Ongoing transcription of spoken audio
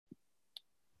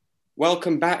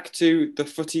Welcome back to the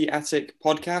Footy Attic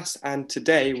podcast, and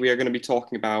today we are going to be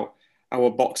talking about our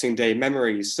Boxing Day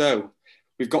memories. So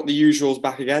we've got the usuals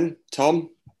back again: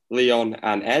 Tom, Leon,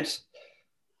 and Ed.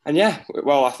 And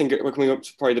I think we're coming up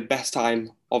to probably the best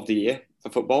time of the year for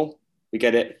football. We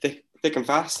get it thick and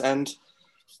fast. And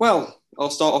I'll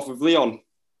start off with Leon.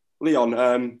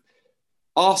 Leon,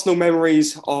 Arsenal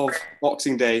memories of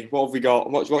Boxing Day. What have we got?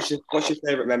 What's your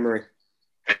favourite memory?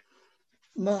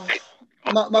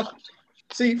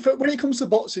 See, when it comes to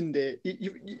Boxing Day,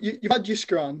 you've had your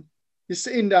scran, you're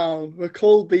sitting down with a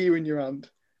cold beer in your hand,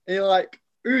 and you're like,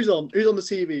 who's on the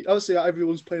TV? Obviously,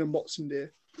 everyone's playing on Boxing Day.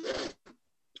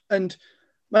 And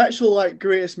my actual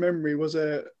greatest memory was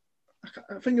I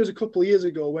think it was a couple of years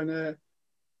ago when I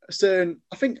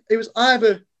think it was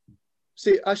either.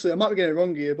 See, actually, I might be getting it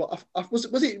wrong here, but was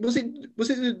it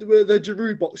the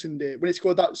Giroud Boxing Day when he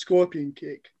scored that scorpion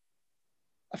kick?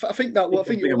 I think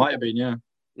it might have been, yeah.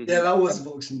 Yeah, that was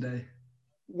Boxing Day.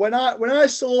 When I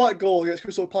saw that goal against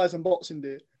Crystal Palace on Boxing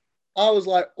Day, I was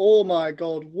like, "Oh my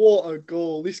god, what a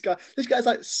goal! This guy's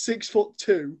like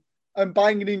 6'2" and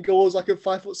banging in goals like a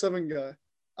 5'7" guy."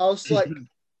 I was like,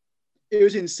 it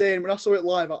was insane. When I saw it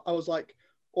live, I was like,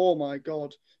 "Oh my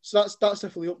god!" So that's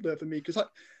definitely up there for me because I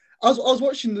was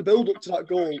watching the build up to that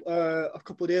goal a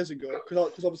couple of days ago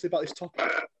because obviously about this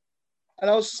topic. And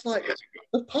I was just like,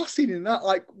 the passing in that,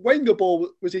 Wenger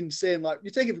ball was insane. You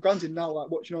take it for granted now,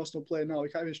 watching Arsenal play now, we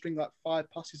can't even string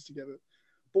 5 passes together.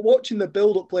 But watching the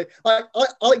build-up play,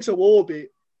 Alex Iwobi,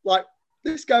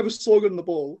 this guy was so good on the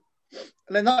ball.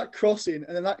 And then that crossing,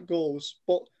 and then that goals.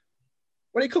 But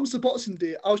when it comes to Boxing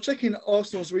Day, I was checking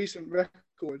Arsenal's recent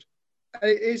record.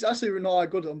 And it's actually not that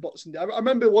good on Boxing Day. I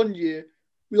remember one year,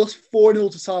 we lost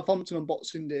 4-0 to Southampton on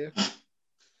Boxing Day.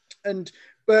 And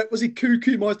was he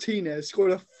Cuckoo Martinez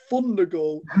scored a thunder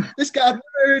goal? This guy, I've never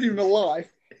heard him in my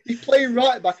life. He's playing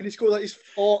right back and he scored I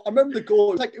remember the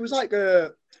goal. It was like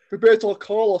Roberto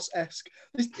Carlos-esque.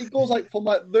 It goes from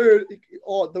there.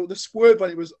 The swerve when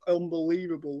it was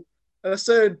unbelievable. And a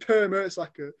certain Per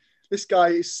Mertesacker, this guy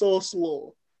is so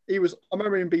slow. I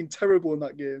remember him being terrible in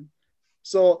that game.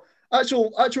 So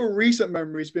actual recent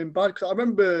memory has been bad because I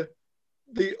remember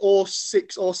the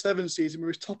 06-07 season we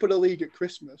was top of the league at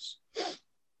Christmas.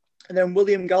 And then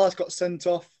William Gallas got sent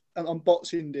off on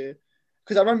Boxing Day.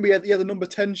 Because I remember he had the number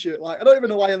 10 shirt. I don't even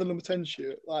know why he had the number 10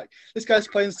 shirt. This guy's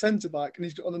playing centre-back and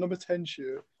he's got on the number 10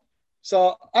 shirt.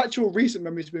 So, actual recent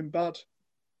memories have been bad.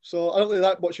 So, I don't really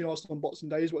like watching Arsenal on Boxing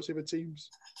Day. I just watch the other teams.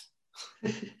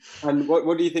 And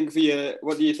what do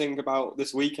you think about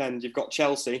this weekend? You've got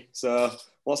Chelsea. So,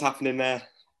 what's happening there?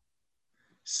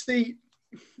 See,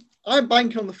 I'm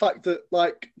banking on the fact that,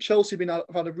 Chelsea have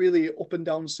had a really up and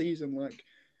down season.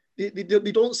 They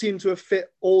don't seem to have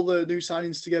fit all the new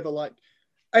signings together.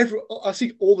 I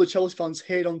see all the Chelsea fans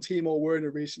hate on Timo Werner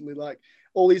recently,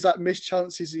 all these missed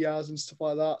chances he has and stuff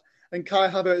like that. And Kai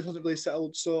Havertz hasn't really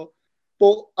settled. So,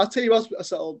 but I'll tell you what's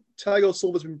settled. Thiago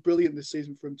Silva's been brilliant this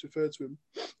season for him, to refer to him,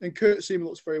 and Kurt Seaman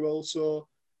looks very well. So,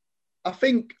 I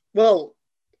think we'll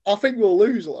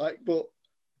lose, but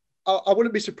I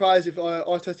wouldn't be surprised if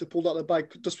Arteta pulled out the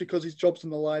bag just because his job's on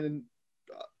the line, and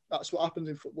that's what happens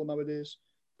in football nowadays.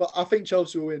 But I think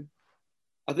Chelsea will win.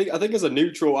 I think as a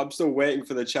neutral, I'm still waiting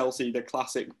for the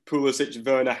classic Pulisic,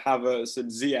 Werner, Havertz,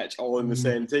 and Ziyech all in the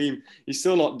same team. He's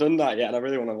still not done that yet, and I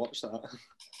really want to watch that.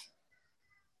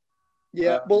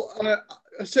 Yeah,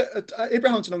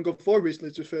 Abraham's on good form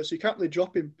recently to first, so you can't really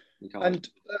drop him. And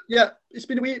it's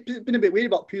been a bit weird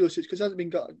about Pulisic because he hasn't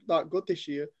been that good this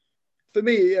year. For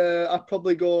me, I'd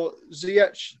probably go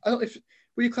Ziyech. I don't know if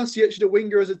we class Ziyech as a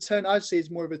winger as a 10. I'd say he's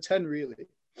more of a 10, really.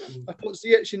 I put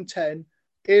Ziyech in 10,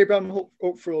 Abraham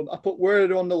up front. I put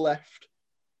Werner on the left,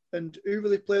 and who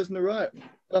really plays on the right?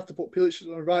 I'd have to put Pulisic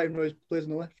on the right and Royce plays on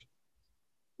the left.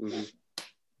 Mm-hmm.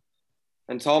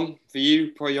 And Tom, for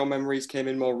you, probably your memories came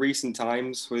in more recent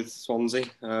times with Swansea.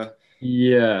 For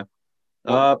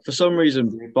some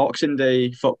reason, Boxing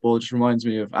Day football just reminds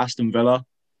me of Aston Villa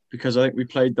because I think we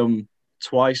played them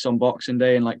twice on Boxing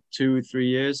Day in 2-3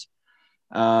 years.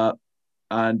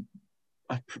 And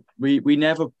we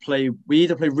never play. We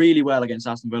either play really well against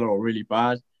Aston Villa or really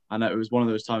bad. And it was one of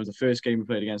those times. The first game we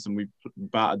played against them, we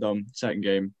battered them. Second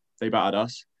game, they battered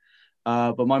us.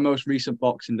 But my most recent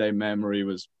Boxing Day memory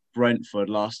was Brentford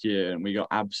last year, and we got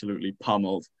absolutely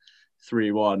pummeled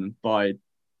 3-1 by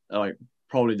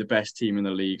probably the best team in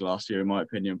the league last year, in my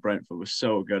opinion. Brentford was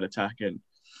so good attacking,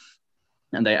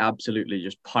 and they absolutely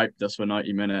just piped us for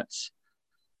 90 minutes.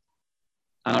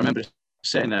 And I remember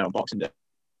sitting there on Boxing Day,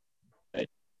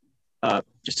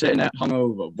 just sitting there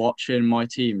hungover, watching my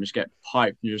team just get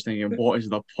piped, and you're just thinking, what is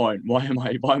the point? Why am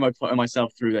I putting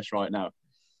myself through this right now?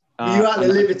 Were you at the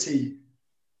Liberty?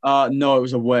 No, it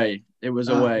was away. It was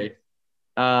away.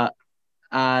 And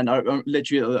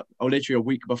literally a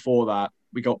week before that,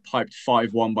 we got piped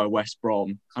 5-1 by West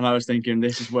Brom, and I was thinking,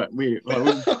 this is what what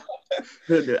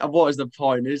is the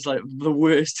point? It's like the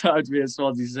worst time to be a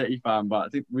Swansea City fan, but I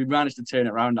think we managed to turn it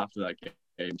around after that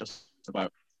game, just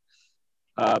about.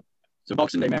 So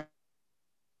Boxing Day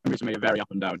memories for me are very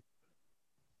up and down.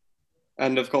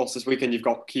 And of course, this weekend you've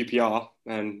got QPR,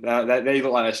 and they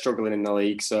look like they're struggling in the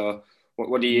league. So,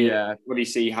 what do you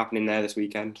see happening there this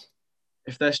weekend?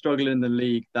 If they're struggling in the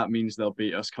league, that means they'll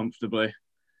beat us comfortably,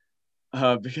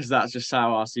 because that's just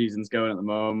how our season's going at the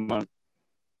moment.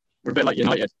 We're a bit like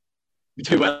United. We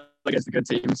do well against the good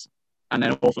teams, and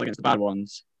then awful against the bad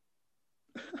ones.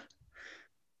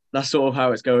 That's sort of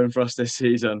how it's going for us this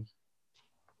season.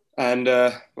 And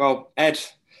well, Ed,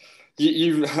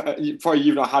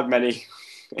 you've not had many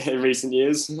in recent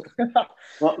years.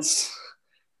 What's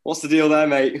the deal there,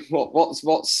 mate?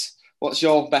 What's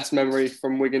your best memory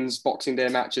from Wigan's Boxing Day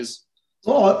matches?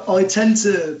 Well, I tend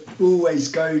to always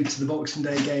go to the Boxing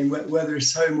Day game, whether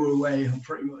it's home or away. I'm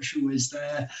pretty much always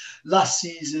there. Last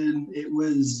season, it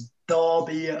was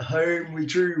Derby at home. We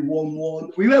drew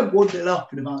 1-1. We went 1-0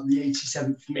 up in about the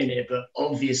 87th minute, but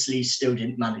obviously still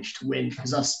didn't manage to win, because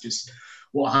that's just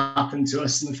what happened to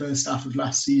us in the first half of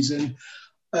last season.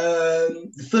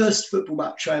 The first football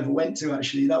match I ever went to,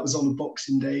 actually, that was on a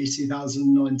Boxing Day,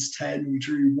 2009-10. We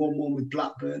drew 1-1 with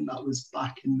Blackburn. That was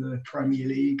back in the Premier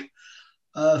League.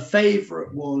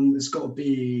 Favourite one has got to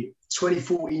be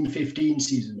 2014-15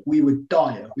 season. We were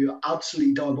dire. We were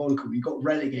absolutely diabolical. We got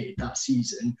relegated that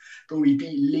season, but we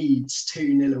beat Leeds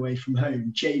 2-0 away from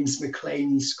home. James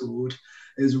McLean scored.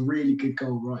 It was a really good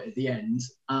goal right at the end.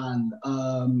 And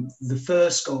the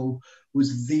first goal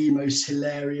was the most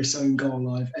hilarious own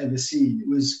goal I've ever seen.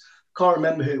 Can't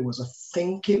remember who it was. I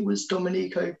think it was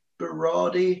Domenico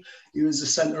Berardi. He was a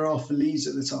centre-half for Leeds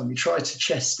at the time. He tried to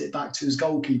chest it back to his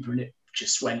goalkeeper, and it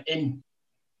just went in.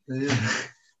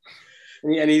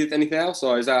 Anything else,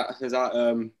 or is that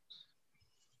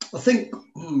I think,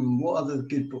 what other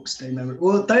good Boxing Day memory?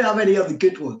 Well, I don't have any other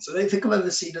good ones. I don't think I've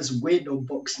ever seen us win on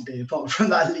Boxing Day, apart from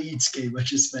that Leeds game I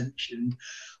just mentioned.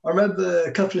 I remember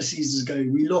a couple of seasons ago,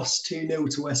 we lost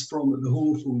 2-0 to West Brom at the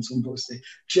Hawthorns on Boxing Day.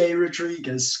 Jay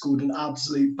Rodriguez scored an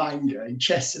absolute banger and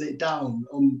chested it down.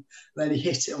 Then he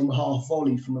hit it on the half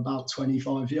volley from about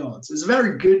 25 yards. It was a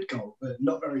very good goal, but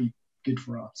not very good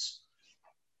for us.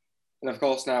 And of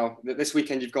course, now this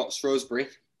weekend you've got Shrewsbury.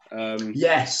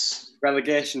 Yes.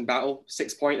 Relegation battle,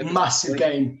 6 point. Massive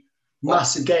game.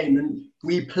 And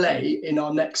we play in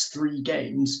our next 3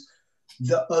 games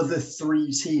the other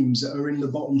 3 teams that are in the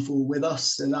bottom 4 with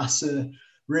us. And that's a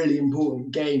really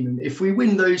important game. And if we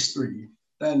win those 3,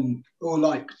 then, or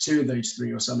like 2 of those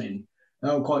 3 or something,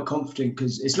 I'm quite confident,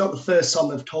 because it's not the first time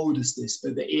they've told us this,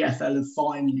 but the EFL have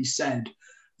finally said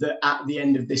that at the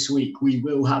end of this week, we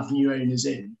will have new owners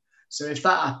in. So if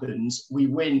that happens, we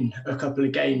win a couple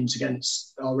of games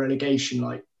against our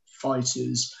relegation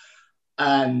fighters,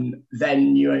 and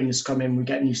then new owners come in, we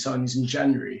get new signings in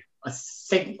January. I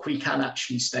think we can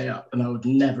actually stay up, and I would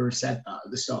never have said that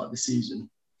at the start of the season.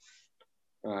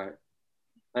 Right.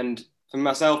 And for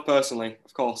myself personally,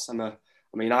 of course, I'm a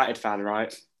United fan,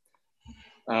 right?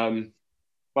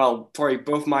 Well, probably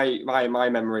both my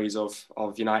memories of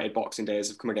United Boxing Days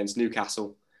have come against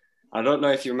Newcastle. I don't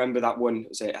know if you remember that one.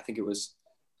 I think it was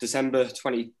December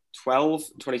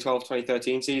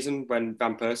 2012-2013 season when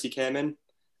Van Persie came in,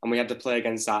 and we had to play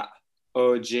against that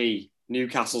OG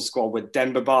Newcastle squad with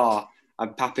Demba Ba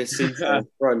and Papis Cito in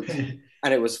front,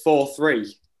 and it was 4-3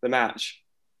 the match.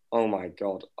 Oh my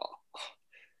God,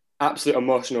 absolute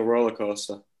emotional roller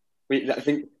coaster. I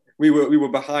think we were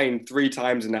behind 3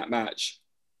 times in that match,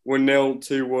 1-0,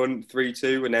 2-1,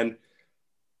 3-2, and then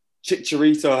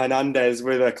Chicharito Hernandez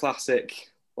with a classic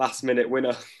last-minute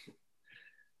winner.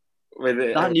 With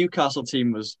it, that Newcastle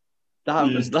team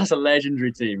that's a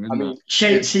legendary team, isn't it?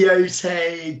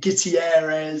 Chiote,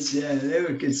 Gutierrez, yeah, they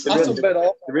were good. They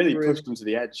really pushed them to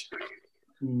the edge.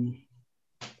 Mm.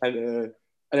 And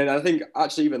then I think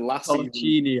actually even last season,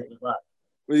 Chini at the back.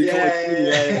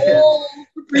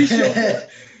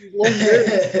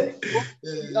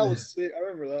 That was sick. I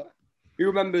remember that. Who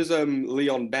remembers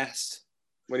Leon Best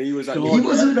when he was at He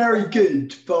wasn't very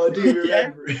good, but I do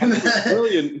remember him.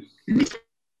 Brilliant.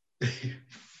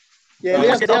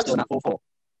 Yeah,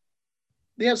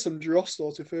 they had some dross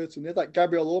though to Furton. They had like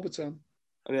Gabriel Obertan.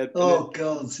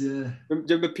 God, yeah. Do you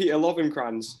remember Peter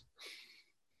Lovencrantz?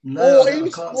 No, he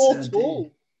was so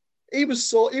tall. He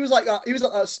was like that. He was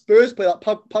like that Spurs player, like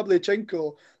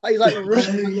Pavlyuchenko. Like he's like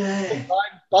Russian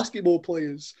basketball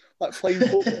players, like playing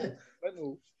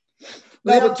football.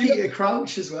 They No, had Peter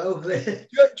Crouch as well. do you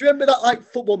remember that like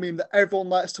football meme that everyone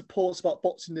likes to post about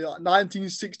Boxing Day, like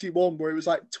 1961, where it was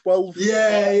like 12?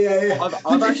 Yeah.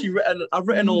 I've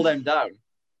written all them down.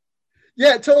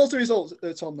 Yeah, tell us the results,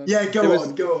 Tom. Then. Yeah, go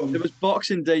on. It was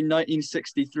Boxing Day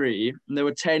 1963, and there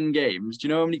were 10 games. Do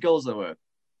you know how many goals there were?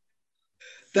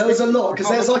 There was a lot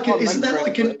because isn't there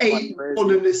like an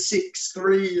 8-1 and a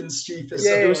 6-3 and stupid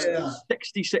stuff There was like that?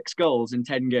 66 goals in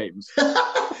 10 games.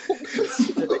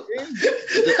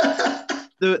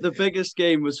 The biggest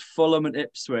game was Fulham and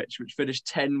Ipswich, which finished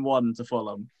 10-1 to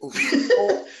Fulham.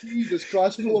 Oh, Jesus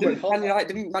Christ, Fulham.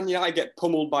 Didn't Man United get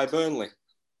pummeled by Burnley?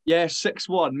 Yeah,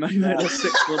 6-1. Man United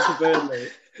 6-1 to Burnley.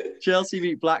 Chelsea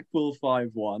beat Blackpool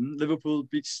 5-1. Liverpool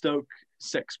beat Stoke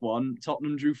 6-1.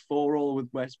 Tottenham drew 4-4 with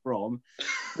West Brom.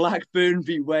 Blackburn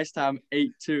beat West Ham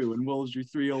 8-2, and Wolves drew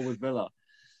 3-3 with Villa.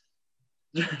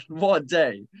 What a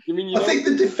day! I think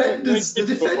the defenders.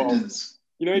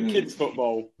 You know, in kids'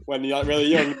 football, when you're like really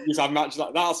young, you used to have matches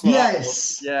like that.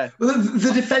 Yes. Yeah. Well,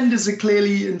 the defenders are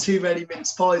clearly eating too many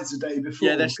mince pies the day before.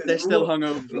 Yeah, they're still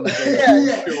hungover from the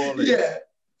game. Surely. Yeah.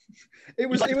 It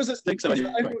was a thing so.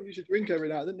 everyone used to drink every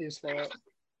night, didn't you? So,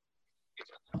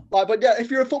 like, but yeah, if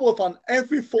you're a football fan,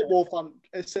 every football fan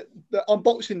on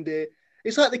Boxing Day,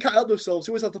 it's like they can't help themselves.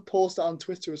 They always have to post that on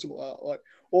Twitter or something like that. Like,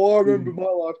 oh, I remember my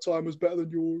lifetime was better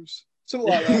than yours. Something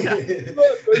like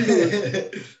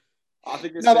that. I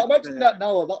think it's imagine that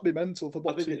now. That'd be mental for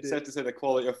Boxing Day. I think it's safe to say the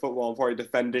quality of football and probably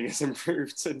defending has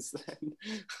improved since then.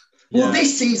 Well,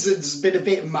 this season's been a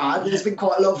bit mad. There's been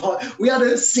quite a lot of. We had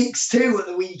a 6-2 at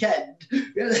the weekend.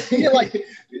 Yeah, like,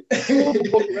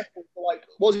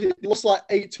 was it lost like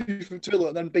 8-2 from Villa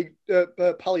and then beat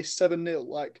Palace 7-0.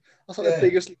 Like that's like the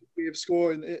biggest we have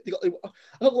scored. I don't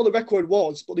know what the record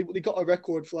was, but they got a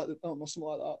record for like I don't know, something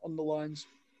like that on the lines.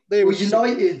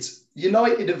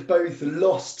 United have both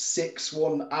lost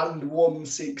 6-1 and won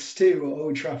 6-2 at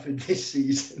Old Trafford this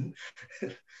season.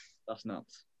 That's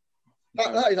nuts.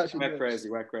 That is actually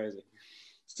we're crazy.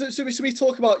 So we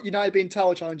talk about United being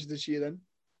tower challengers this year then?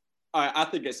 I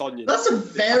think it's on you. That's a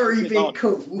very big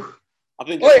call. I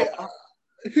think.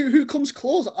 Who comes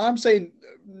close? I'm saying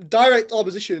direct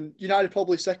opposition. United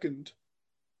probably second.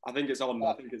 I think it's on.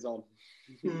 I think it's on.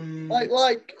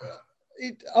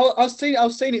 I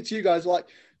was saying it to you guys. Like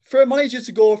for a manager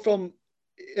to go from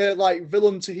like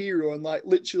villain to hero in like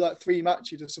literally like 3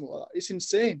 matches or something like that, it's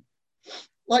insane.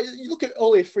 Like you look at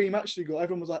Ole 3 matches ago,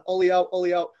 everyone was like Ole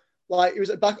out. Like it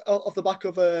was off the back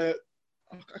of a.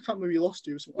 I can't remember who you lost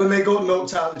to. When they got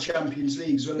knocked out of the Champions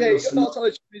League. He got knocked out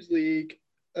of the Champions League.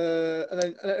 And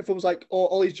then everyone was like, oh,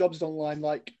 Ollie's job's online.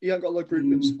 Like, he hasn't got a lot of group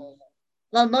and stuff.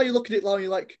 Now you look at it now and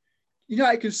you're like,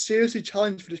 United can seriously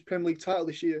challenge for this Premier League title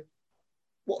this year.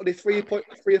 What are they, 3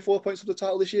 or 4 points of the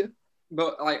title this year?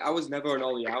 But like, I was never an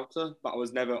Ollie outer, but I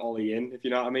was never Ollie in, if you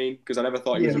know what I mean. Because I never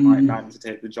thought he was the right man to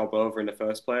take the job over in the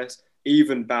first place.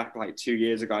 Even back like 2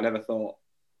 years ago, I never thought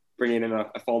bringing in a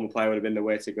former player would have been the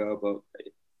way to go. But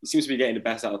he seems to be getting the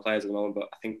best out of the players at the moment. But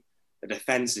I think the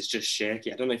defense is just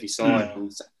shaky. I don't know if you saw it.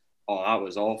 Oh, that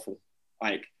was awful.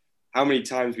 Like, how many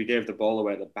times we gave the ball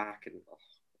away at the back. And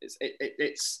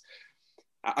it's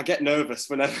I get nervous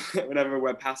whenever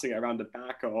we're passing it around the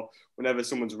back or whenever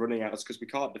someone's running at us because we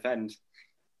can't defend.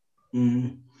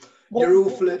 You're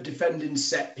awful at defending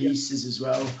set pieces as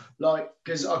well. Like,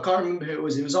 because I can't remember who it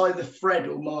was. It was either Fred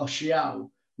or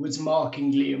Martial was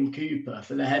marking Liam Cooper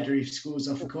for the header he scores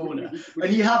off a corner.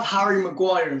 And you have Harry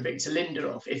Maguire and Victor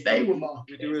Lindelof. If they were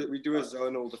marking we do a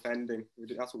zonal defending.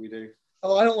 That's what we do.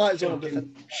 Oh, I don't like zonal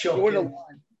defending. Shocking.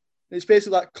 It's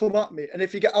basically like, come at me. And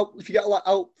if you get like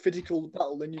out physical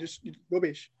battle, then you're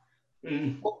rubbish.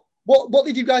 What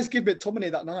did you guys give McTominay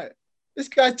that night? This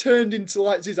guy turned into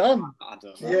like Zidane. I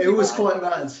don't know. Yeah, it was quite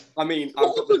mad. I mean,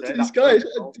 this guy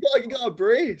got a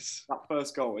brace. That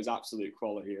first goal is absolute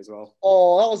quality as well.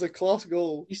 Oh, that was a class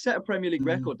goal. He set a Premier League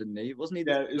record, didn't he? Wasn't he?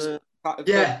 To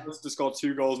score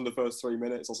 2 goals in the first 3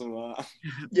 minutes or something like that.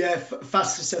 Yeah,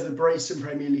 fastest ever brace in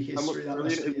Premier League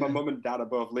history. My mum and dad are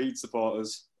both Leeds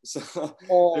supporters. So,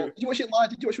 did you watch it live?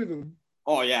 Did you watch it with them?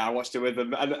 Oh yeah, I watched it with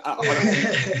them. And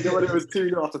when it was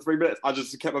 2-0 after 3 minutes, I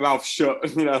just kept my mouth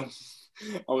shut. You know,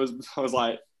 I was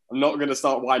like, I'm not going to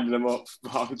start winding them up.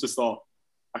 But I just thought,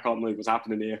 I can't believe what's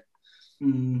happening here.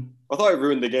 I thought it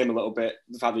ruined the game a little bit.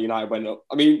 The fact that United went up.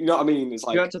 I mean, you know what I mean? It's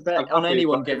like you have to bet on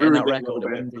anyone getting that record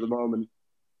for the moment,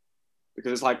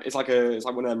 because it's like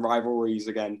one of them rivalries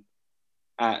again,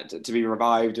 to be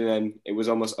revived, and then it was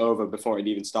almost over before it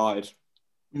even started.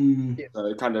 So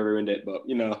it kind of ruined it, but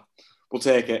you know, we'll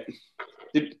take it.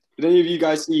 Did any of you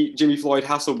guys see Jimmy Floyd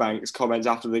Hasselbank's comments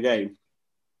after the game?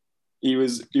 He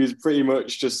was pretty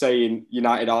much just saying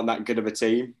United aren't that good of a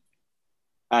team.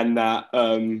 and that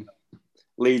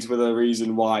Leeds were the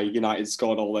reason why United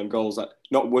scored all them goals. That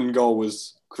not one goal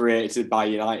was created by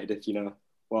United, if you know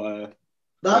what.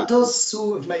 That does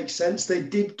sort of make sense. They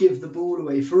did give the ball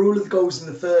away for all of the goals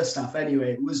in the first half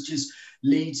anyway. It was just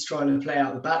Leeds trying to play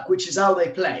out the back, which is how they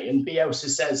play. And Bielsa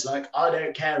says, like, I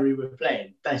don't care who we're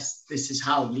playing. This is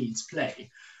how Leeds play.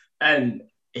 And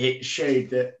it showed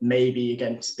that maybe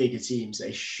against bigger teams,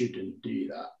 they shouldn't do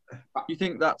that. Do you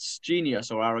think that's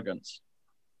genius or arrogance?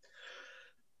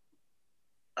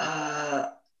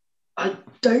 I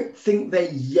don't think they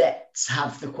yet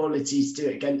have the qualities to do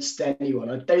it against anyone.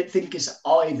 I don't think it's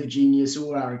either genius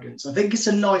or arrogance. I think it's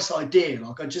a nice idea.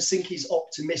 Like, I just think he's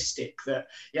optimistic that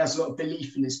he has a lot of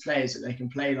belief in his players that they can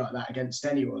play like that against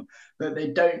anyone. But they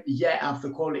don't yet have the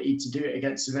quality to do it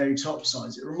against the very top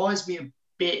sides. It reminds me a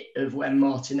bit of when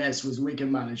Martinez was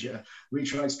Wigan manager. We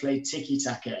tried to play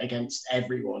tiki-taka against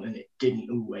everyone and it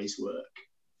didn't always work.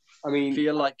 I mean, I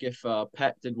feel like if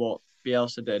Pep did what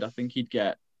Bielsa did, I think he'd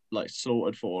get like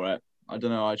sorted for it. I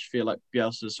don't know. I just feel like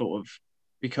Bielsa sort of,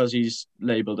 because he's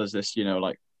labelled as this,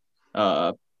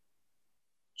 sort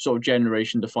of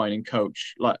generation defining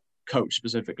coach, like coach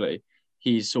specifically,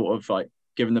 he's sort of like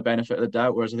given the benefit of the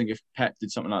doubt. Whereas I think if Pep did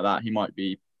something like that, he might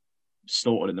be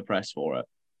slaughtered in the press for it.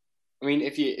 I mean,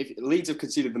 if Leeds have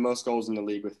conceded the most goals in the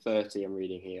league with 30, I'm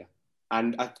reading here.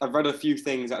 And I've read a few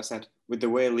things that have said with the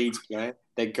way Leeds play,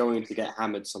 they're going to get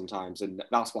hammered sometimes, and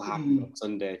that's what happened on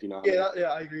Sunday. If you know.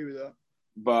 I agree with that.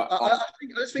 But I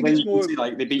just think it's more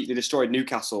like they destroyed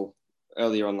Newcastle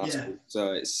earlier on last week,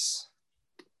 so it's.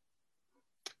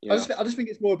 I just think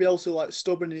it's more Bielsa like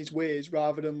stubborn in his ways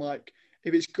rather than like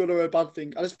if it's good or a bad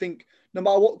thing. I just think no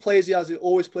matter what players he has, he'll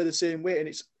always play the same way, and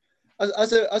it's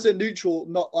as a neutral,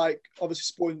 not like obviously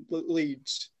supporting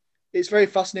Leeds. It's very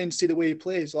fascinating to see the way he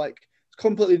plays. Like,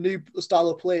 completely new style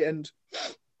of play, and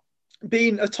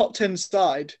being a top 10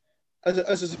 side as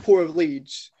a supporter of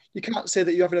Leeds, you can't say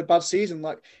that you're having a bad season.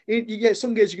 Like, you get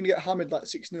some games you're going to get hammered like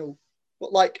 6-0,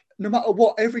 but like no matter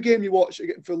what, every game you watch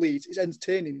for Leeds is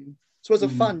entertaining. So as a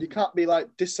fan, you can't be like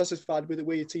dissatisfied with the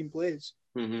way your team plays.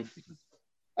 Mm-hmm.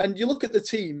 And you look at the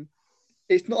team,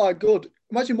 it's not that good.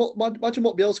 Imagine what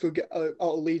Bielsa could get out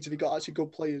of Leeds if he got actually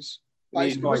good players.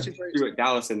 Like, Stuart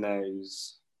Dallas in there,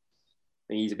 he's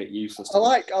a bit useless. I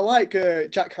like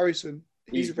Jack Harrison.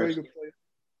 He's a very good player.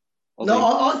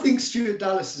 I think Stuart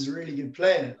Dallas is a really good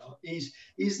player. He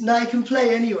can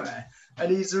play anywhere,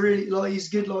 and he's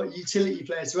he's a good utility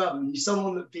player to have. And he's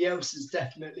someone that Bielsa's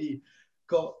definitely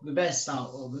got the best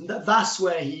out of, and that's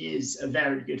where he is a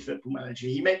very good football manager.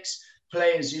 He makes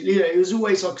players he was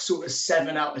always like a sort of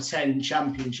 7 out of 10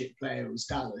 championship player, was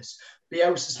Dallas.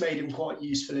 Bielsa's made him quite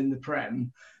useful in the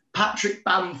Prem. Patrick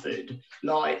Bamford,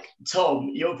 like Tom,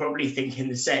 you're probably thinking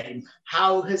the same.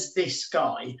 How has this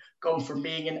guy gone from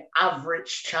being an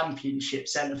average championship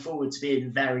centre forward to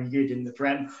being very good in the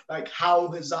Prem? Like, how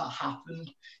has that happened?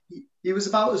 He was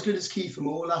about as good as Kiefer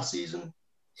Moore last season.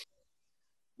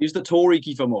 He was the Tory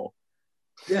Kiefer Moore.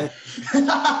 Yeah.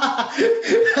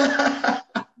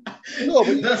 No,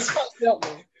 but that's can't say that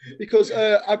though. Because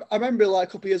I remember like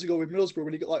a couple of years ago with Middlesbrough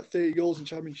when he got like 30 goals in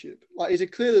Championship. Like, he's a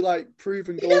clearly like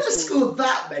proven goal. He never scored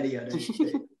that many, I don't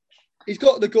think. He's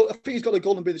got the goal. I think he's got the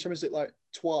golden boot in the Champions League like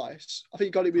twice. I think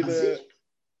he got it with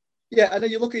yeah. And then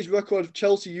you look at his record,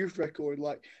 Chelsea youth record.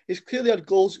 Like, he's clearly had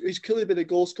goals. He's clearly been a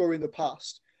goal scorer in the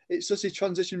past. It's just his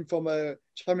transition from a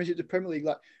Championship to Premier League.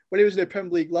 Like, when he was in the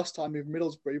Premier League last time with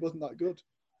Middlesbrough, he wasn't that good.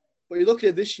 But you look at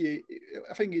it this year,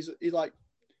 I think he's like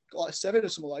got like 7 or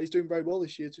something like that. He's doing very well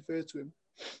this year, to be fair to him.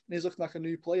 And he's looking like a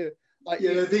new player. Like,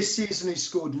 this season he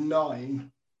scored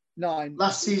 9.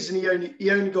 Last season he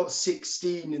only got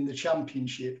 16 in the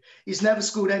Championship. He's never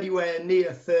scored anywhere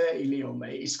near 30, Leon,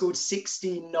 mate. He scored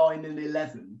 16, 9 and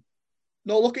 11.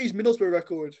 No, look at his Middlesbrough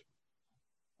record.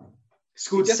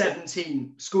 Scored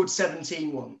 17. Scored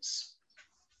 17 once.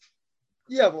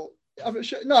 Yeah, well, I'm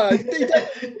sure. No,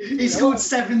 he scored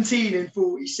 17 in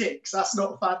 46. That's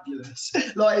not fabulous.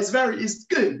 Like, it's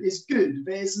good. It's good,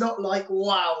 but it's not like,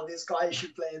 wow, this guy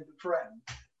should play in the Prem.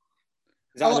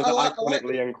 Is that another iconic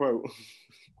Leon quote?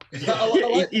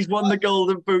 He's won the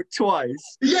Golden Boot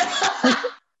twice. Yeah.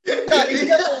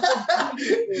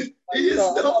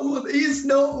 He's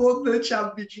not won the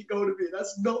Championship Golden Boot.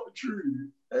 That's not true.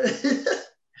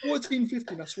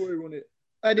 14-15, I swear he won it.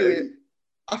 Anyway,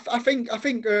 I think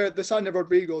the signing of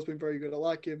Rodrigo has been very good. I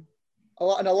like him.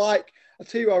 I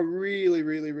tell you, I really,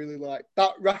 really, really like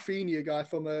that Rafinha guy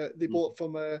from they bought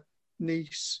from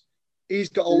Nice. He's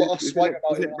got a lot of swag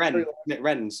about him. Is it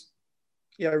Rennes?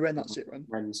 Yeah, Rennes. That's it,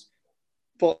 Rennes.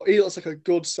 But he looks like a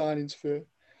good signing for.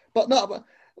 But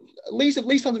Leeds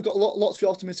fans have got lots to be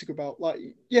optimistic about. Like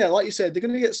you said, they're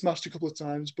going to get smashed a couple of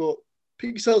times, but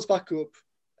pick yourselves back up,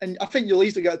 and I think you'll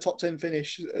easily get a top 10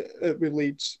 finish with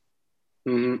Leeds.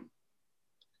 Mm-hmm.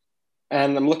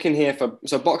 And I'm looking here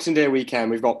so Boxing Day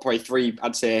weekend. We've got probably 3,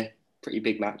 I'd say, pretty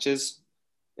big matches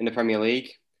in the Premier League,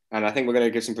 and I think we're going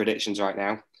to give some predictions right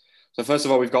now. So first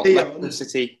of all, we've got Leicester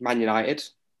City, Man United.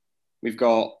 We've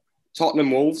got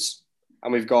Tottenham Wolves,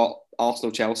 and we've got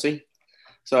Arsenal Chelsea.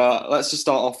 So let's just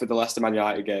start off with the Leicester Man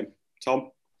United game. Tom?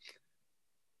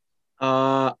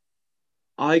 I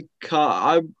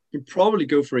would probably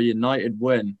go for a United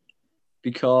win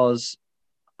because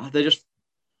they're just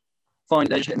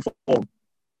hitting form.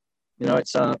 You know,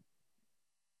 it's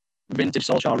vintage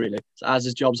Solskjaer, really. So as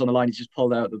his job's on the line, he's just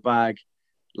pulled out the bag.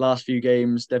 Last few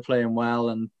games, they're playing well,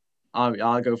 and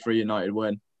I'll go for a United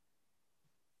win.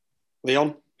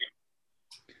 Leon?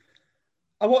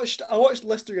 I watched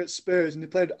Leicester against Spurs, and they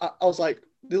played. I was like,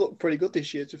 they look pretty good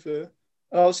this year, to be fair.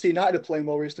 And obviously United are playing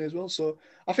well recently as well. So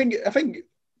I think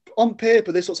on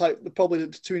paper this looks like probably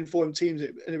the 2 informed teams.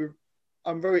 And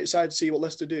I'm very excited to see what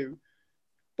Leicester do.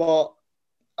 But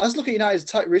I was looking at United's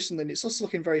attack recently, and it's just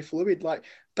looking very fluid. Like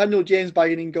Daniel James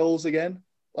banging in goals again.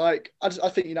 Like I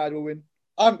think United will win.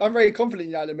 I'm very confident in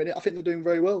United at the minute. I think they're doing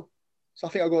very well. So I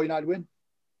think I'll go United win.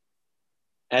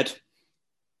 Ed?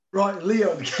 Right,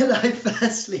 Leon, can I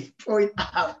firstly point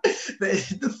out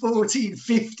that the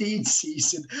 14-15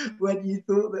 season, when you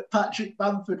thought that Patrick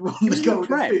Bamford won the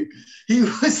Golden Boot, he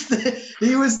was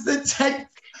the 10th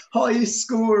highest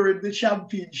scorer in the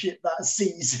Championship that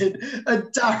season, and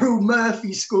Daryl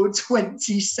Murphy scored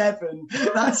 27.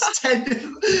 That's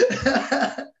 10.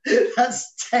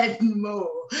 That's 10 more.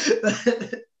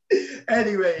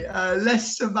 Anyway,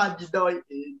 Leicester Man United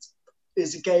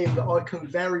is a game that I can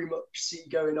very much see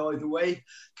going either way,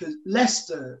 because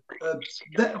Leicester,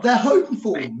 their home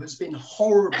form has been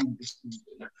horrible this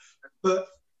season, but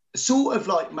sort of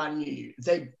like Man U,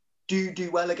 they do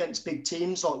well against big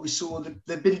teams. Like we saw,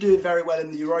 they've been doing very well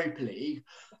in the Europa League,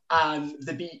 and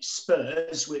they beat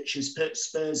Spurs, which has put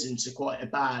Spurs into quite a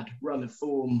bad run of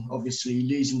form, obviously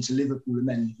losing to Liverpool and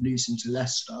then losing to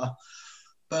Leicester.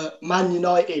 But Man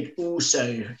United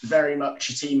also very much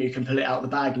a team who can pull it out of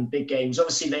the bag in big games.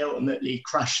 Obviously, they ultimately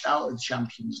crashed out of the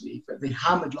Champions League, but they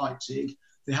hammered Leipzig,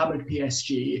 they hammered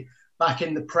PSG. Back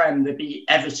in the Prem, they beat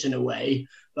Everton away.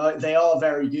 Like, they are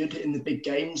very good in the big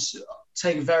games.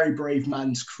 Take a very brave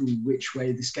man to call which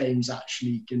way this game's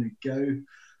actually going to go.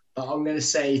 But I'm going to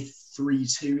say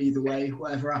 3-2 either way.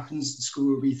 Whatever happens, the score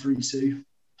will be 3-2.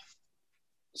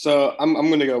 So I'm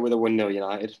going to go with a 1-0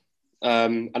 United.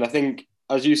 And I think,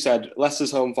 as you said,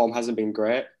 Leicester's home form hasn't been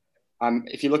great.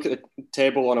 If you look at the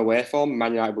table on away form,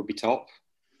 Man United would be top.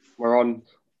 We're on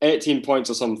 18 points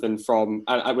or something from,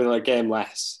 and with a game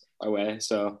less away.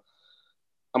 So,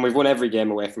 and we've won every game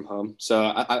away from home. So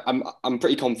I'm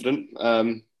pretty confident.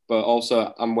 But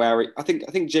also I'm wary. I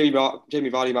think Jamie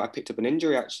Vardy might have picked up an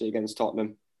injury actually against Tottenham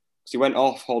because he went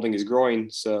off holding his groin.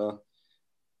 So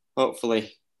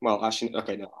hopefully. Well, actually,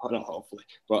 okay, no, not hopefully,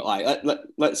 but like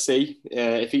let's see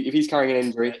if he's carrying an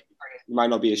injury, he might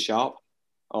not be as sharp.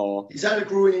 Or he's had a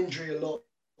groin injury a lot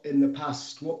in the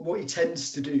past. What he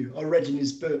tends to do, I read in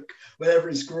his book, whenever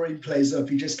his groin plays up,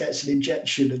 he just gets an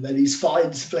injection and then he's fine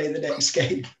to play the next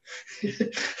game.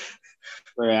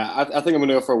 Yeah, I think I'm going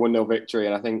to go for a 1-0 victory,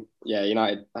 and I think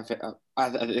United. I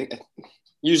think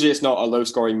usually it's not a low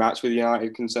scoring match with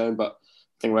United concerned, but I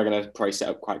think we're going to probably set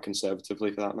up quite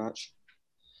conservatively for that match.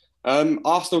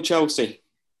 Arsenal Chelsea.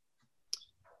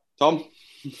 Tom?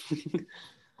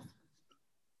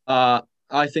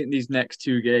 I think these next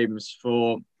 2 games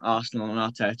for Arsenal and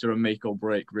Arteta are make or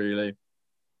break, really.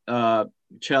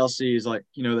 Chelsea is like,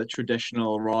 the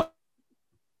traditional rival,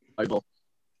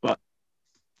 but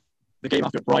the game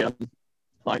after Brighton,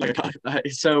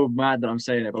 it's so mad that I'm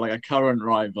saying it, but like a current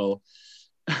rival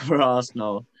for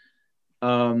Arsenal.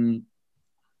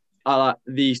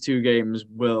 These 2 games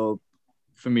will,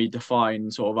 for me,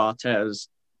 define sort of Arteta's,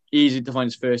 easy to define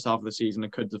his first half of the season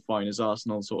and could define his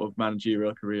Arsenal sort of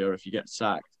managerial career if he gets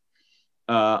sacked.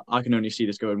 I can only see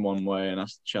this going one way, and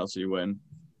that's Chelsea win.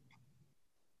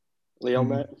 Leon,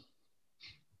 mate?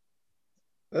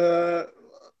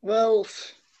 Well,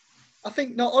 I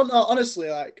think honestly,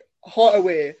 like hot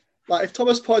away, like if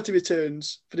Thomas Partey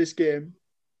returns for this game,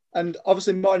 and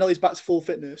obviously Martinelli's back to full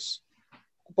fitness,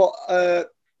 but it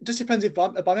just depends if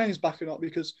Aubameyang's back or not,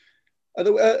 because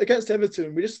against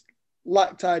Everton, we just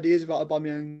lacked ideas about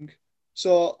Aubameyang.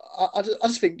 So I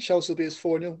just think Chelsea will be as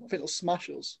 4-0. I think they'll smash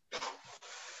us.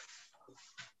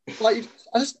 Like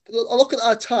I look at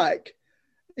our attack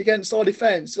against our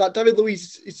defence. Like David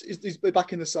Luiz is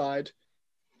back in the side.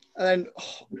 And then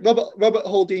Robert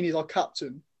Holdini is our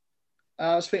captain.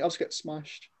 I just think I'll just get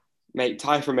smashed. Mate,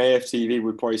 Ty from AFTV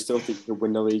would probably still think you'll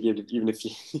win the league even if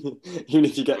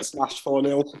you get smashed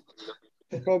 4-0.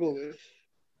 Probably.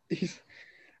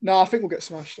 No, I think we'll get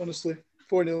smashed, honestly.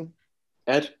 4-0.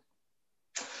 Ed?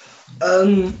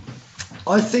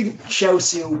 I think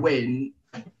Chelsea will win.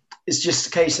 It's just a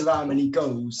case of how many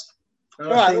goals. All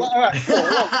right.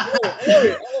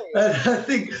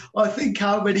 I think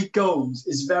how many goals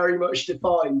is very much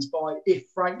defined by if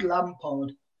Frank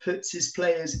Lampard puts his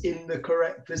players in the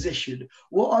correct position.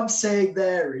 What I'm saying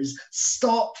there is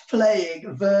stop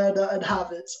playing Werner and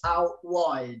Havertz out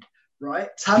wide, right?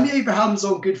 Tammy Abraham's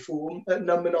on good form at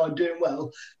number 9, doing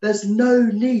well. There's no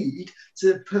need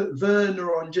to put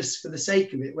Werner on just for the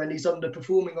sake of it when he's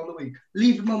underperforming on the wing.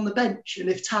 Leave him on the bench, and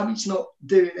if Tammy's not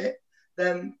doing it,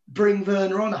 then bring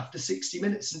Werner on after 60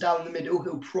 minutes, and down the middle,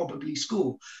 he'll probably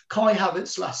score. Kai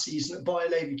Havertz last season at Bayer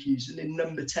Leverkusen in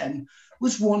number 10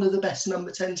 was one of the best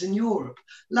number 10s in Europe.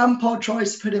 Lampard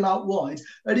tries to put him out wide,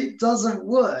 and it doesn't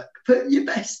work. Put your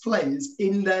best players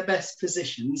in their best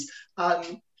positions,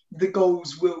 and the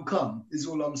goals will come, is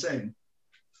all I'm saying.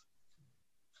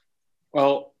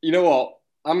 Well, you know what?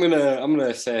 I'm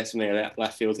gonna say something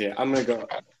left field here. I'm gonna go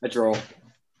a draw.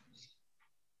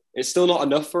 It's still not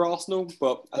enough for Arsenal,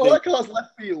 but I think that's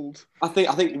left field. I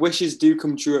think wishes do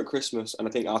come true at Christmas, and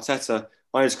I think Arteta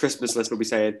on his Christmas list will be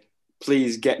saying,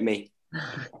 "Please get me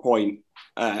a point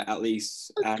at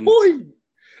least." Point.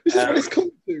 This is what it's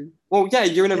come to. Well, yeah,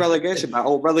 you're in a relegation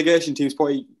battle. Relegation teams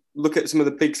probably look at some of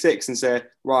the big six and say,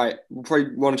 "Right, we'll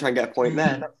probably want to try and get a point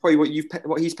there." That's probably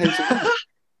what he's penciled.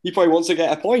 He probably wants to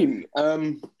get a point.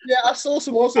 Yeah, I saw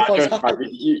some also.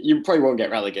 You probably won't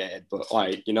get relegated, but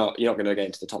like you're not going to get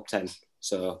into the top 10.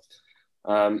 So,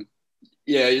 yeah,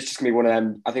 it's just going to be one of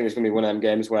them. I think it's going to be one of them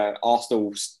games where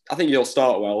Arsenal. I think you'll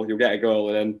start well, you'll get a goal,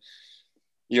 and then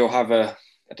you'll have a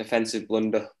defensive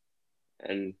blunder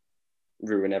and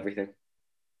ruin everything.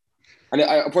 And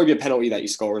it'll probably be a penalty that you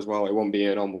score as well. It won't be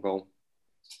a normal goal.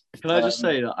 Can I just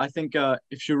say that I think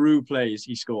if Giroud plays,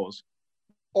 he scores.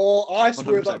 Or I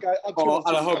swear that guy.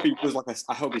 And I hope he does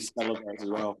I hope he celebrates as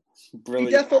well. Brilliant.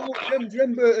 He definitely. Do you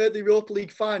remember the Europa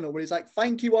League final when he's like,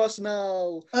 "Thank you,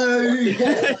 Arsenal." Oh yeah.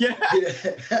 I hear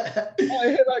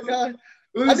that guy.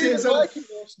 I didn't like him,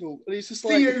 Arsenal, and he's just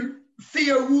like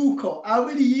Theo Walcott. How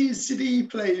many years did he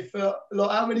play for?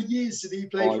 How many years did he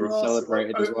play for Arsenal?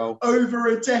 Celebrated as well. Over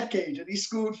a decade, and he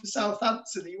scored for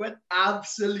Southampton. He went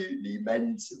absolutely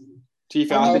mental.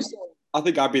 I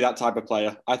think I'd be that type of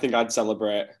player. I think I'd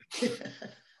celebrate.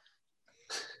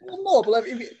 Well, no, but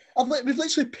we've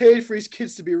literally paid for his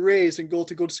kids to be raised and go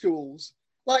to good schools.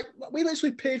 Like, we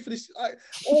literally paid for this.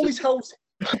 All his houses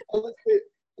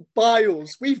by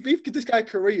us. We've given this guy a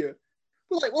career.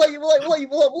 We're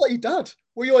like your dad.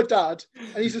 We're your dad,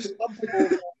 and he's just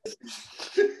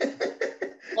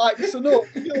like, so no,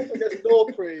 he gets no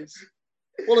praise.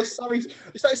 What a sorry!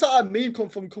 It's like that meme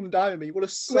come down on me. What a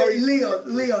sorry! Wait,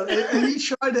 Leon, are you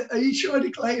trying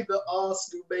to claim that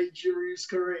Arsenal made Giroud's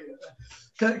career?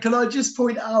 Can I just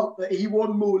point out that he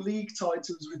won more league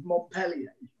titles with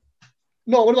Montpellier?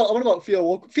 No, what about Theo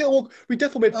Walker? Theo Walker, we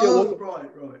definitely made Theo Walker.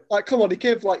 Right. Like, come on, he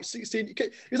came for like 16.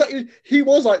 He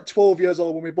was like 12 years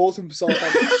old when we bought him for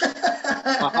Southampton.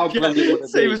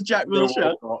 Same as Jack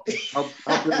Wilshere.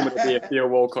 How brilliant would it be if Theo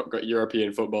Walcott got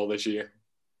European football this year?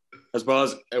 As well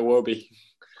as it will be.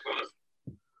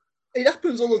 It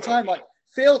happens all the time. Like,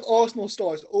 failed Arsenal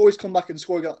stars always come back and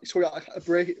score a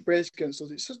brace against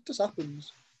us. It just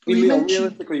happens.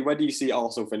 Realistically, where do you see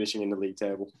Arsenal finishing in the league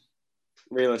table?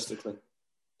 Realistically.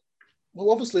 Well,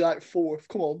 obviously, like fourth.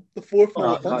 Come on. The fourth.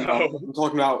 No. I'm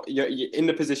talking about you're in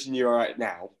the position you're at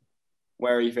now.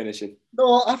 Where are you finishing?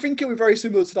 No, I think it'll be very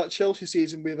similar to that Chelsea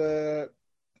season with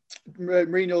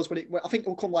Mourinho's I think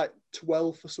it'll come like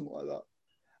 12th or something like that.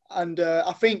 And I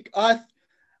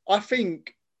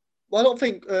don't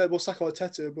think we'll sack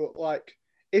Arteta, but like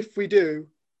if we do,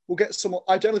 we'll get someone.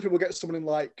 I generally think we'll get someone in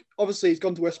like. Obviously, he's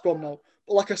gone to West Brom now,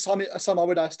 but like a Sam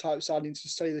Allardyce type signing to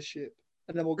steady the ship,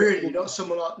 and then we'll not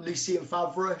someone like Lucien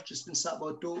Favre just been sacked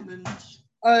by Dortmund.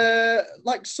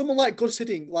 Like someone like good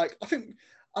sitting, like I think,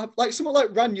 like someone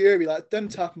like Ranieri, like them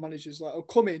type of managers, like will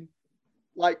come in,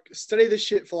 like steady the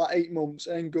ship for like 8 months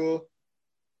and then go.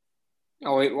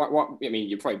 Oh, wait, what? I mean,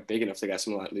 you're probably big enough to get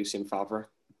someone like Lucien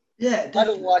Favre. Yeah, definitely. I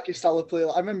don't like his style of play.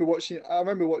 Like, I remember watching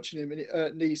him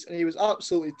at Nice, and he was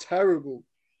absolutely terrible.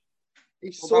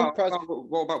 He's What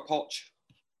about Poch?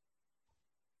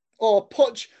 Oh,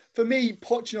 Poch. For me,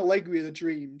 Poch and Allegri are the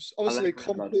dreams. Obviously,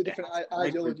 completely different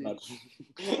ideology.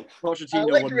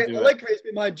 Allegri has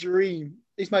been my dream.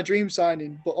 he's my dream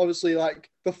signing. But obviously, like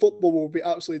the football will be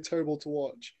absolutely terrible to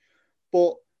watch.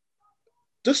 But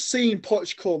just seeing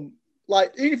Poch come,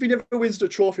 like even if he never wins the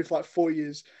trophy for like 4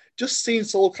 years, just seeing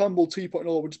Sol Campbell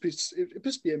 2.0 would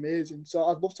just be amazing. So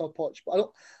I'd love to have Poch, but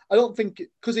I don't think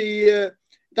because he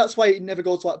that's why he never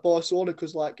goes to like Barcelona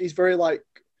because like he's very like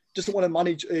doesn't want to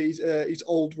manage his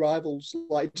old rivals.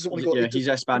 Like he doesn't want to go. Yeah, he's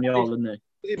Espanol, isn't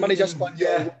he? He managed Espanyol,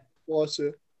 Yeah.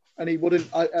 Barca, and he wouldn't.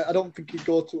 I don't think he'd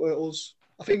go to us.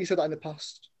 I think he said that in the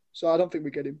past, so I don't think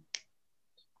we get him.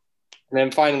 And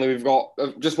then finally, we've got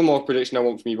just one more prediction I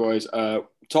want from you boys.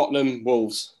 Tottenham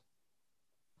Wolves.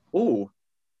 Oh,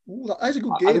 Ooh, that's a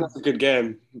good I think game. that's a good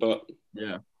game, but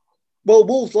yeah. Well,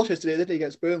 Wolves lost yesterday, didn't they,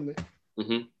 against Burnley?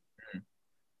 mhm.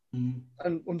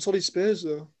 And so did Spurs,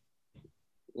 though.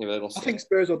 Yeah, they lost. I think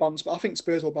Spurs will bounce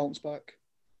back.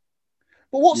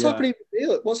 But what's Yeah. happening with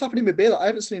Bale? What's happening with Bale? I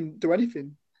haven't seen him do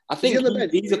anything. I think Is he on the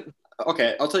bench? he's a.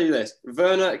 Okay, I'll tell you this: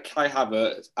 Werner, Kai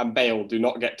Havertz, and Bale do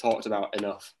not get talked about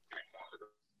enough.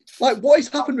 Like, what has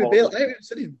happened with Bale? I haven't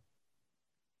seen him.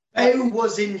 Bale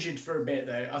was injured for a bit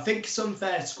though. I think it's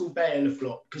unfair to call Bale a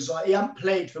flop because like, he hadn't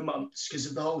played for months because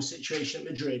of the whole situation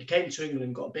at Madrid. Came to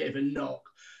England, got a bit of a knock.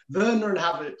 Werner and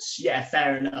Havertz, yeah,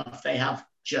 fair enough. They have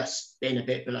just been a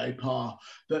bit below par.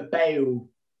 But Bale,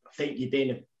 I think you're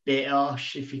being a bit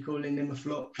harsh if you're calling him a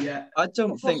flop yet. I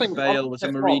don't think Bale was a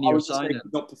I Mourinho was just saying signing.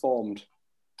 he's not performed.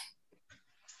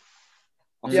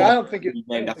 Yeah, I don't think he's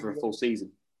named after a full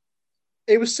season.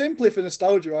 It was simply for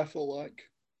nostalgia, I feel like.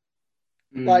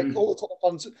 Like, all the top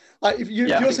fans. Like, if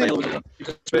you're saying...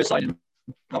 Spurs signing,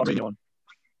 not a Mourinho one.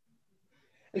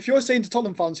 If you're saying to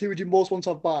Tottenham fans, who would you most want to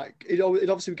have back? It'd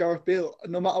obviously be Gareth Bale,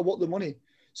 no matter what the money.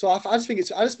 So I just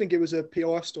think it was a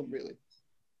PR stunt, really.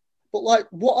 But like,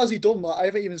 what has he done? Like, I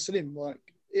haven't even seen him. Like,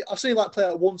 I've seen him like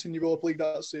play once in the Europa League.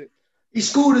 That's it. He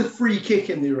scored a free kick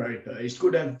in the Europa. He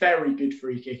scored a very good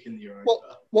free kick in the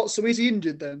Europa. What? So is he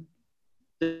injured then?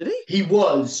 Did he? He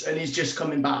was, and he's just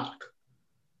coming back.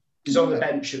 He's on the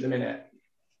bench at the minute.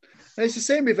 And it's the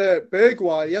same with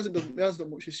Bergwijn. He hasn't done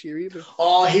much this year either.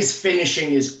 Oh, his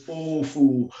finishing is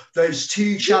awful. Those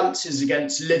two chances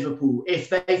against Liverpool, if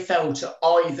they fell to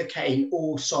either Kane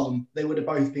or Son, they would have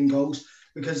both been goals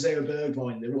because they were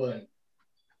Bergwijn. They weren't.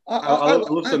 I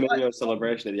love the Mourinho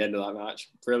celebration at the end of that match.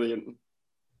 Brilliant.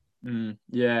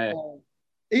 Yeah.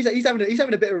 He's having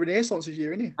a bit of a renaissance this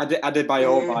year, isn't he? I did by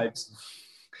all vibes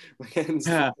against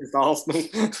Arsenal.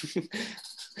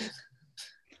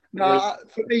 No,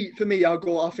 for me, I'll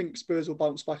go. I think Spurs will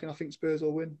bounce back, and I think Spurs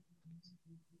will win.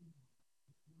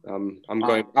 I'm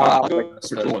going. I'll go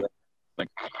Spurs.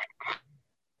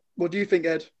 What do you think,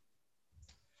 Ed?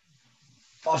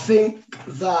 I think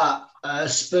that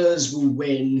Spurs will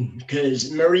win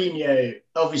because Mourinho,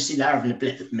 obviously they're having a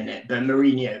blip at the minute, but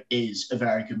Mourinho is a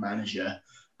very good manager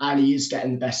and he is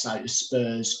getting the best out of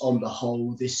Spurs on the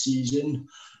whole this season.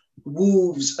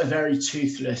 Wolves are very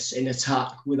toothless in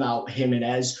attack without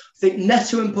Jimenez. I think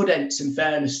Neto and Podence, in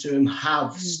fairness to him,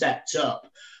 have stepped up,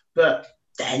 but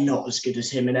they're not as good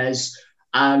as Jimenez.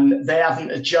 And they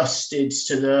haven't adjusted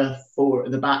to the four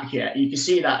at the back yet. You can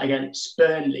see that against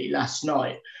Burnley last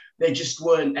night. They just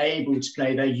weren't able to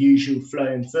play their usual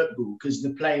flowing football because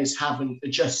the players haven't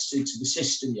adjusted to the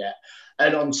system yet.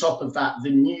 And on top of that,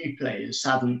 the new players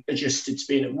haven't adjusted to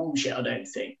being at Wolves yet, I don't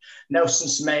think. Nelson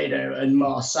Semedo and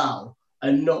Marçal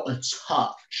are not a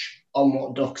touch on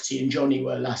what Doherty and Johnny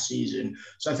were last season.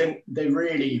 So I think they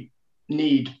really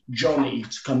need Johnny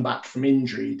to come back from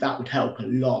injury. That would help a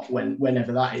lot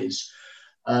whenever that is.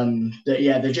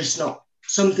 They're just not,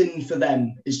 something for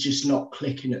them is just not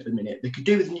clicking at the minute. They could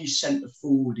do with a new centre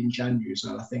forward in January as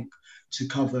well, I think, to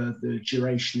cover the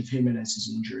duration of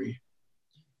Jimenez's injury.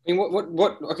 I mean,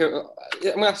 what? Okay,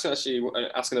 I'm going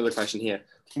to ask another question here.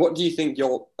 What do you think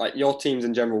your teams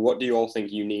in general? What do you all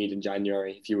think you need in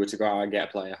January if you were to go out and get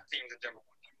a player? Teams in general.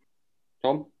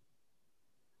 Tom,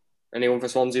 anyone for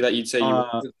Swansea that you'd say you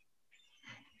wanted?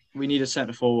 We need a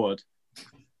centre forward,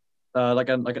 like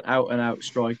an out and out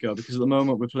striker. Because at the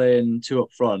moment we're playing two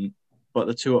up front, but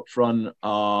the two up front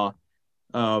are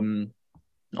Andre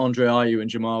Ayew and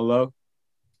Jamal Lowe.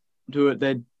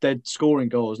 They're scoring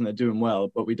goals and they're doing well,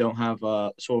 but we don't have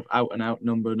a sort of out and out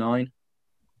number 9.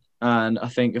 And I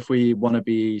think if we want to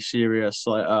be serious,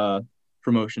 like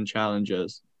promotion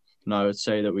challengers, then I would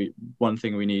say that one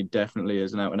thing we need definitely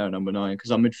is an out and out number 9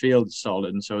 because our midfield is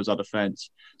solid and so is our defence,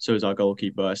 so is our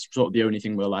goalkeeper. It's sort of the only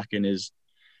thing we're lacking is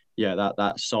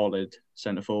that solid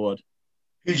centre forward.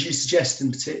 Who do you suggest in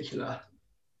particular?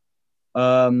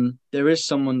 There is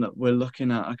someone that we're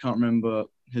looking at. I can't remember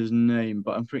his name,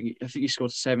 but I think he scored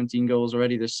 17 goals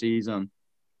already this season.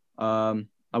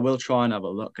 I will try and have a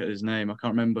look at his name. I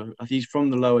can't remember. I think he's from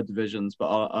the lower divisions, but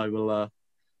I will.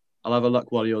 I'll have a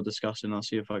look while you're discussing. I'll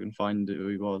see if I can find who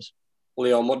he was.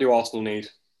 Leon, what do Arsenal need?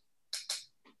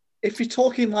 If you're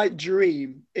talking like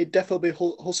dream, it'd definitely be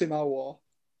Houssem Aouar.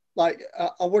 Like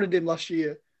I wanted him last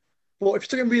year, but if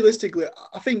you're talking realistically,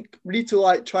 I think we need to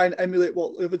like try and emulate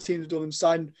what the other teams have done and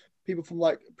sign people from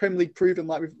like Premier League proven,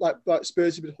 like with like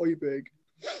Spurs with Højbjerg.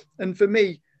 And for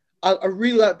me, I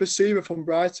really like Basuma from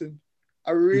Brighton.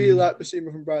 I really like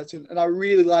Basuma from Brighton, and I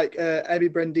really like Emi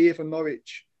Buendia from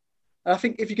Norwich. And I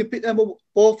think if you can pick them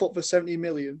both up for 70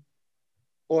 million,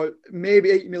 or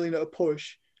maybe 80 million at a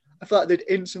push, I feel like they'd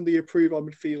instantly improve our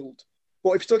midfield.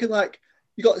 But if you're talking like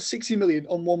you got 60 million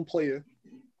on one player,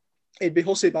 it'd be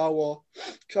Houssem Aouar.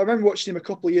 Because I remember watching him a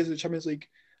couple of years in the Champions League,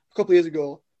 a couple of years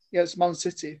ago against Man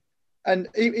City, and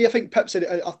I think Pep said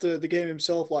it after the game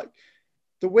himself, like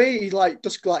the way he like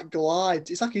just like glides,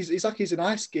 it's like he's an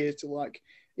ice skater. Like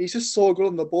he's just so good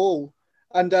on the ball.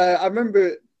 And I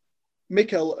remember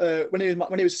Mikel when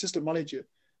he was assistant manager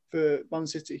for Man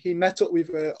City, he met up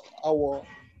with Aouar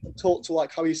and talked to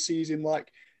like how he sees him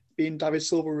like being David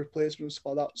Silva replacement and stuff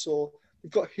like that. So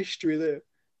we've got history there.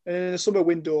 And in the summer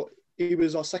window, he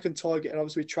was our second target, and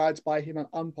obviously we tried to buy him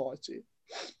and Partey.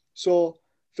 So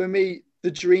for me,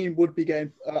 the dream would be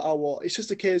getting Aouar. It's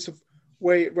just a case of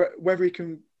whether he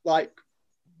can like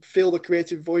fill the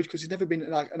creative void, because he's never been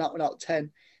like an out-and-out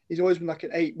 10. He's always been like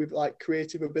an 8 with like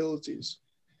creative abilities.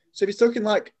 So if he's talking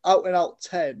like out-and-out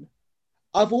 10,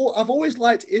 I've always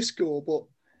liked Isco, but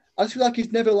I feel like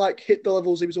he's never like hit the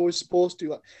levels he was always supposed to.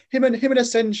 Like him and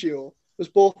Asensio was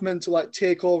both meant to like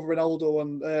take over Ronaldo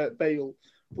and Bale,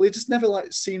 but he just never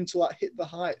like seemed to like hit the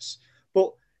heights.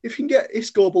 But if you can get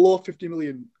Isco below 50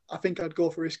 million, I think I'd go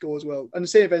for Isco as well. And the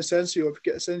same with Asensio. If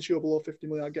you get Asensio below 50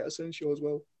 million, I'd get Asensio as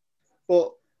well.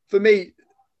 But for me,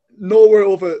 nowhere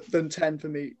over than 10 for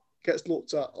me gets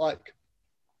looked at. Like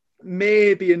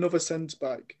maybe another centre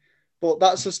back, but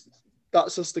that's just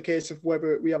the case of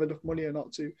whether we have enough money or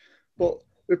not to. But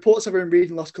reports I've been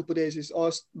reading the last couple of days is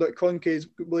that Kroenke is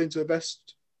willing to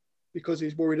invest because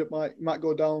he's worried it might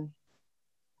go down.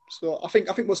 So I think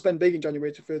we'll spend big in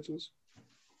January to fair to us.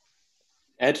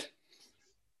 Ed?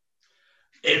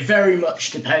 It very much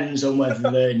depends on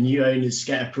whether the new owners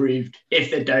get approved.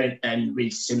 If they don't, then we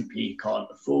simply can't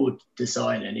afford to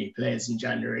sign any players in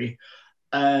January.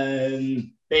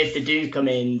 But if they do come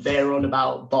in, they're on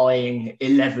about buying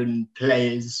 11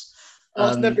 players.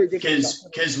 That's never good.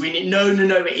 Because we need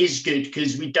it is good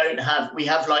because we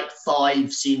have like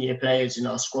 5 senior players in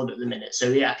our squad at the minute,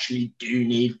 so we actually do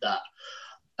need that.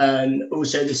 And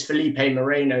also this Felipe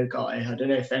Moreno guy, I don't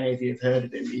know if any of you have heard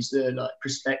of him. He's the like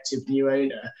prospective new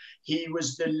owner. He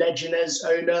was the Leganés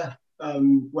owner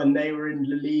when they were in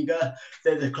La Liga.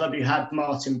 They're the club who had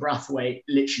Martin Braithwaite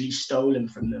literally stolen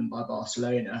from them by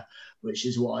Barcelona, which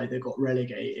is why they got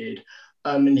relegated.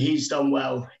 And he's done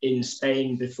well in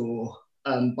Spain before,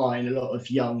 buying a lot of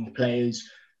young players.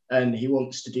 And he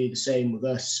wants to do the same with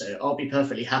us. So I'll be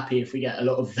perfectly happy if we get a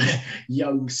lot of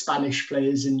young Spanish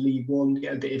players in League One,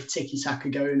 get a bit of tiki-taka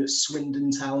going at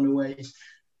Swindon Town away.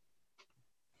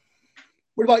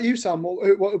 What about you, Sam?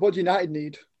 What do United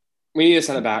need? We need a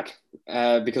centre-back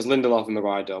because Lindelof and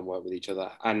Maguire don't work with each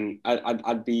other. And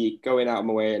I'd be going out of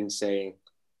my way and saying,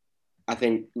 I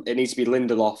think it needs to be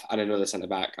Lindelof and another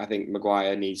centre-back. I think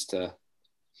Maguire needs to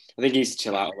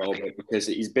chill out a little bit because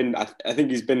he's been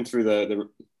through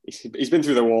he's been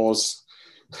through the wars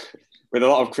with a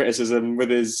lot of criticism with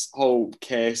his whole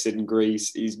case in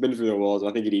Greece. He's been through the wars.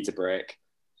 I think he needs a break.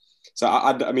 So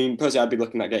I mean, personally, I'd be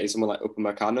looking at getting someone like In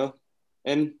Upamecano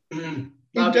in.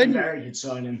 That'd be a very good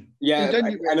signing. Yeah,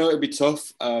 I know it'd be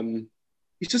tough.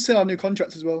 He's just in our new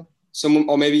contract as well. Someone,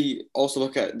 or maybe also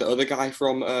look at the other guy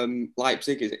from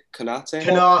Leipzig. Is it Konate?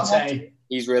 Konate.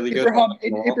 He's really good.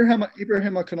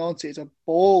 Ibrahima Konate is a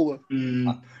baller.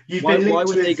 Why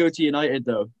would they go to United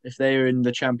though if they are in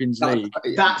the Champions League?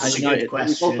 That's a good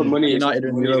question. It's all for money. United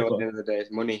in Europa. At the end of the day,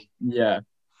 it's money. Yeah.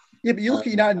 Yeah, but you look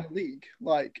at United in the league,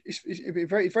 like it'd be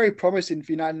very, very promising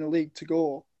for United in the league to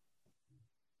go.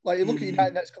 Like you look at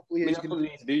United next couple of years. That's what they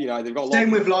need to do. United, they've got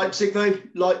same with Leipzig though.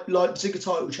 Leipzig are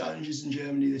title challengers in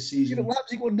Germany this season. Yeah, but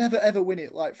Leipzig will never ever win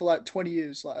it. Like for like 20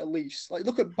 years, like at least. Like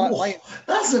look at Bayern.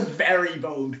 That's a very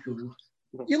bold call.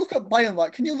 You look at Bayern.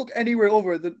 Like, can you look anywhere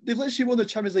over? They've literally won the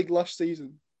Champions League last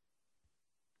season.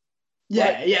 But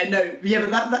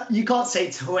that you can't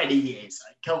say 20 years.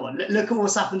 Like, come on, look at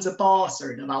what's happened to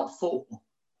Barca in about 4.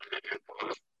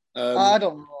 I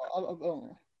don't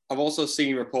know. I've also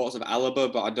seen reports of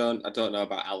Alaba, but I don't know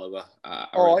about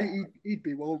Alaba. He'd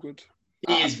be well good.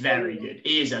 He is very good.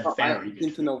 He is a very I'm good.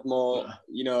 thinking of more,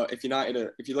 footballer.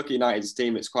 if you look at United's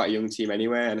team, it's quite a young team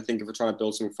anyway. And I think if we're trying to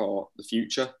build something for the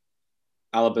future,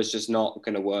 Alaba's just not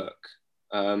going to work.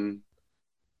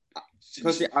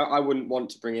 Personally, I wouldn't want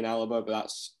to bring in Alaba, but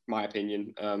that's my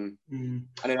opinion. And then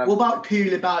What about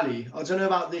Koulibaly? I don't know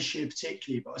about this year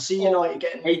particularly, but I see United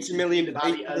getting 80 million for a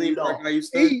guy who's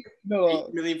 30, 80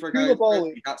 million for a guy who's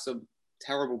 30, that's a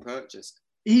terrible purchase.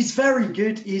 He's very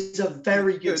good. He's a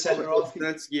very good centre half.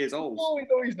 30 years old. No,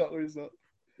 he's not. No, he's not.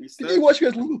 He's Did you watch him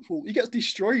against Liverpool? He gets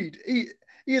destroyed. He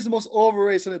is the most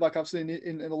overrated centre back I've seen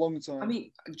in a long time. I mean,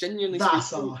 genuinely,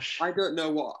 That's harsh. I don't know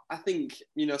what I think.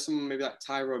 Someone maybe like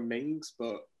Tyrone Mings,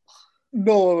 but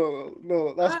no,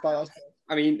 that's bad. That's bad.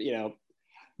 I mean,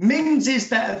 Mings is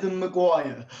better than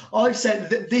Maguire. I've said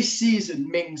that this season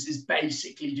Mings is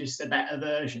basically just a better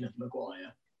version of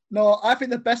Maguire. No, I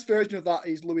think the best version of that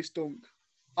is Lewis Dunk.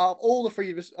 Out of all the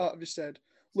three I've just said,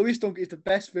 Lewis Dunk is the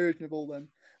best version of all them.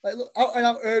 Like, look, out and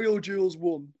out Ariel Jules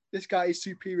won. This guy is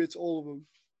superior to all of them.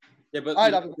 Yeah, but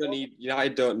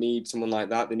United don't need someone like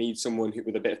that. They need someone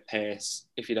with a bit of pace,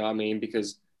 if you know what I mean.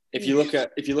 Because if you look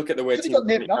at the way teams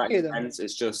defense, they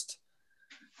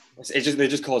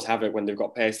just cause havoc when they've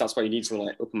got pace. That's why you need someone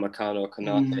like Upamecano or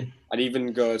Konate. I'd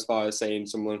even go as far as saying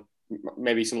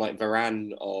maybe someone like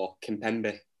Varane or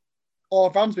Kimpembe. Oh,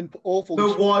 Varane's been awful.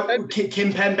 But why?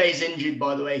 Kimpembe's injured,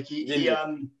 by the way. Did you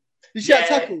see that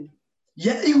tackle?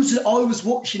 Yeah, I was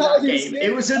watching that game.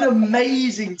 It was an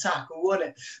amazing tackle,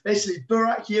 wasn't it? Basically,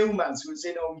 Burak Yilmaz was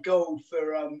in on goal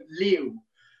for Lille.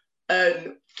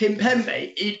 And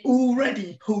Kimpembe, he'd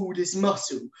already pulled his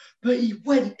muscle, but he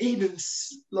went in and,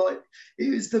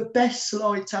 it was the best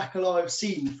slide tackle I've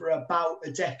seen for about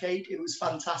a decade. It was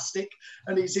fantastic.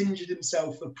 And he's injured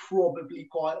himself for probably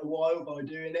quite a while by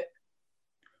doing it.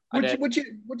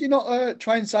 Would you not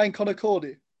try and sign Conor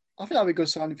Cody? I think that'd be a good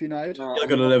signing for United. He'll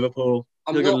go to Liverpool.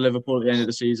 He'll go to Liverpool at the end of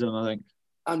the season, I think.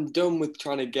 I'm done with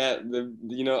trying to get the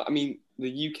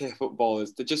UK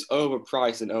footballers, they're just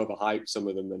overpriced and overhyped, some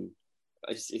of them. And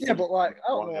but I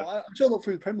don't know. I'm sure look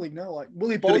through the Premier League now. Like,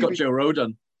 Willy Could have got Joe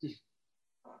Rodon.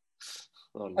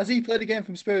 Has he played a game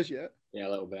from Spurs yet? Yeah, a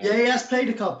little bit. Yeah, he has played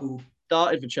a couple.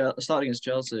 Started against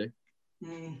Chelsea.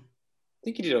 I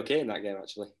think he did okay in that game,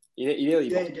 actually.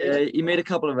 He made a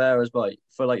couple of errors, but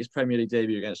for his Premier League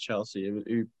debut against Chelsea,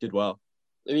 he did well.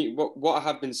 I mean, what I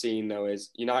have been seeing though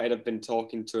is United have been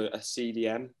talking to a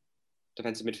CDM,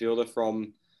 defensive midfielder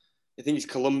from, I think he's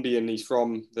Colombian. He's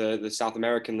from the South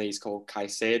American league. He's called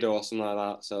Caicedo or something like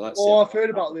that. So let's. Oh, I've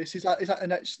heard about this. Is that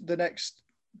the next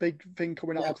big thing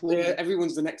coming out of Colombia? Yeah,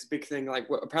 everyone's the next big thing. Like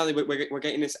apparently we're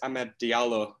getting this Ahmed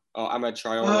Diallo or Ahmed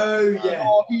Traore. Oh yeah,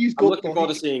 he's good. I'm looking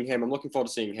forward to seeing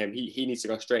him. He needs to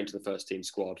go straight into the first team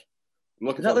squad.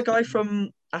 Is that the guy from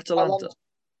Atalanta?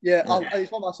 Yeah, he's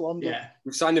from Atalanta. Yeah,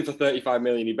 we've signed him for 35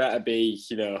 million. He better be,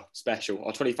 special,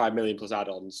 or 25 million plus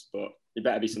add-ons, but he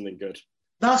better be something good.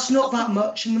 That's not that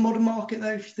much in the modern market,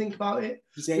 though, if you think about it.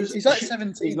 He's like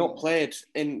 17. He's not played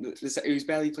in. He's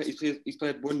barely played. He's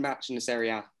played one match in the Serie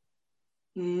A.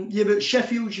 Yeah, but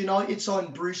Sheffield United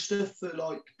signed Brewster for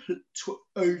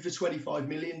over 25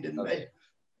 million, didn't they?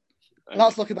 And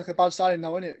that's looking like a bad signing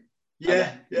now, isn't it?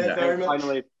 Yeah, very much.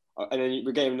 Finally, and then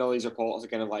we're getting all these reports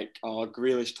again of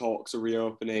Grealish talks are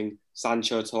reopening,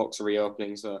 Sancho talks are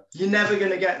reopening. So you're never going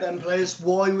to get them players.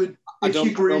 Why would I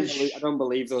don't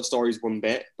believe those stories one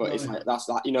bit, but no. It's like that's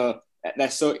that they're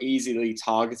so easily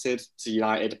targeted to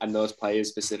United and those players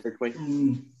specifically.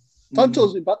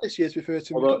 Sancho's been bad this year, to be fair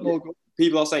to him.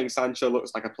 People are saying Sancho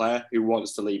looks like a player who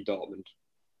wants to leave Dortmund.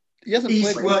 He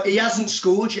hasn't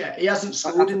scored yet. He hasn't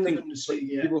scored in the Bundesliga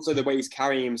yet. People say the way he's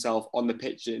carrying himself on the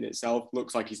pitch in itself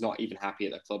looks like he's not even happy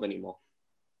at the club anymore.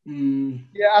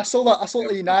 Yeah, I saw that. I saw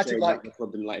the United the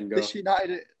club didn't let him go. This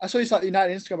United. I saw his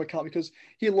United Instagram account because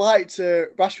he liked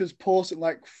Rashford's post at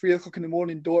 3:00 in the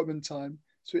morning Dortmund time.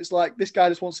 So it's like this guy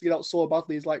just wants to get out so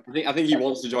badly. He's like, I think he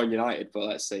wants to join United, but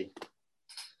let's see.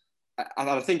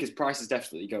 I think his price is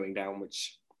definitely going down,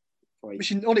 which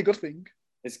is only a good thing.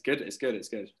 It's good,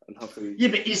 and hopefully. Yeah,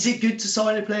 but is it good to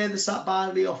sign a player that's that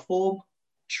badly off form?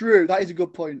 True, that is a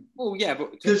good point. Well, yeah,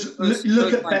 but because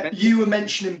look at you were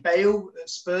mentioning Bale at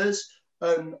Spurs.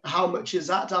 How much is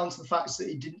that down to the fact that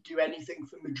he didn't do anything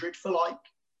for Madrid for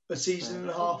a season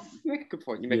and a half? You make a good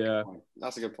point.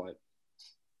 That's a good point.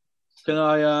 Can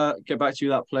I get back to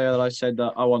you that player that I said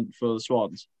that I want for the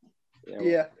Swans?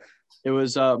 Yeah. It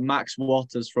was Max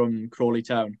Waters from Crawley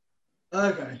Town.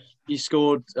 Okay. He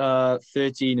scored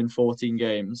 13 in 14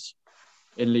 games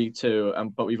in League Two,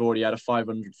 but we've already had a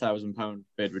 £500,000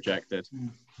 bid rejected.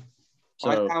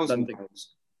 So £500,000.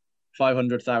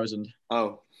 500,000.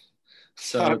 Oh.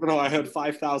 So I don't know. I heard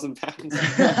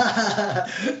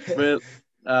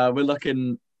 £5,000. we're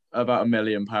looking about £1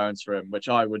 million for him, which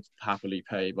I would happily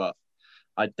pay, but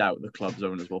I doubt the club's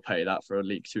owners will pay that for a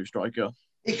League Two striker.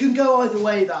 It can go either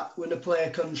way, that when a player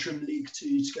comes from League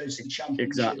Two to go to the Championship.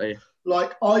 Exactly.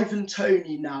 Like Ivan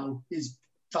Toney now is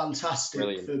fantastic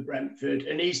Brilliant. for Brentford,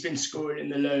 and he's been scoring in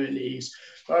the lower leagues.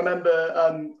 I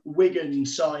remember Wigan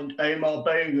signed Omar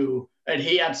Bogle, and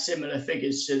he had similar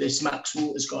figures to this Max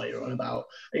Waters guy you're on about.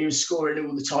 And he was scoring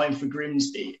all the time for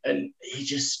Grimsby, and he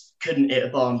just couldn't hit a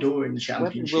barn door in the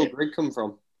Championship. Where did Will Grigg come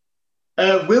from?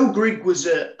 Will Grigg was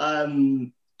at...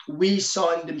 we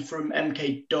signed him from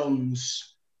MK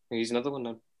Dons. He's another one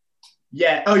then.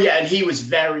 Yeah. Oh, yeah. And he was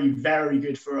very, very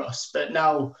good for us. But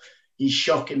now he's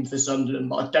shocking for Sunderland.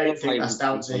 But I don't think that's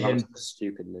down to him. That was a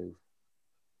stupid move.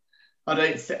 I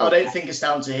don't think it's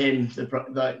down to him, the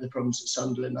problems at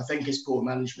Sunderland. I think it's poor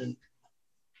management.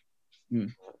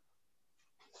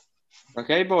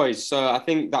 Okay, boys. So I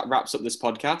think that wraps up this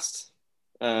podcast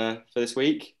for this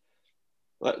week.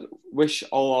 Wish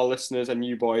all our listeners and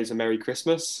you boys a Merry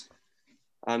Christmas.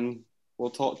 And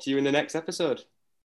we'll talk to you in the next episode.